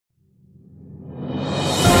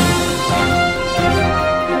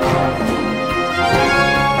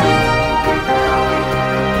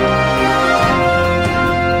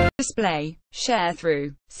display.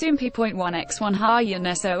 Sharethrough. Soompi.1x1 Ha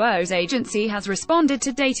Yeon Soo's agency has responded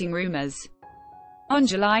to dating rumors. On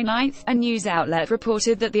July 9, a news outlet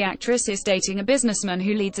reported that the actress is dating a businessman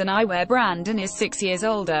who leads an eyewear brand and is 6 years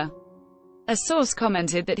older. A source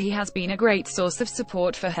commented that he has been a great source of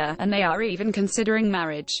support for her, and they are even considering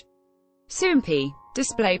marriage. Soompi.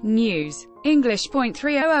 Display. News.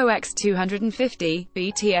 English.300x250,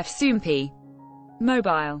 BTF Soompi.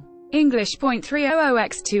 Mobile.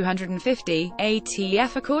 English.300x250,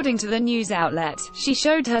 ATF. According to the news outlet, she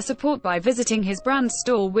showed her support by visiting his brand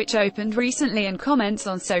store, which opened recently, and comments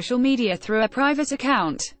on social media through a private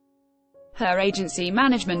account. Her agency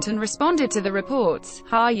management and responded to the reports.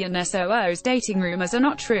 Ha Yeon Soo's dating rumors are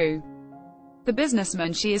not true. The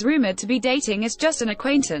businessman she is rumored to be dating is just an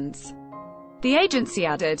acquaintance. The agency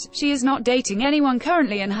added, she is not dating anyone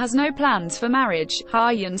currently and has no plans for marriage.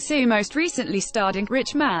 Ha Yeon Soo most recently starred in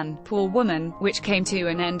Rich Man, Poor Woman, which came to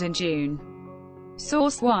an end in June.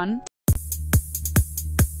 Source 1.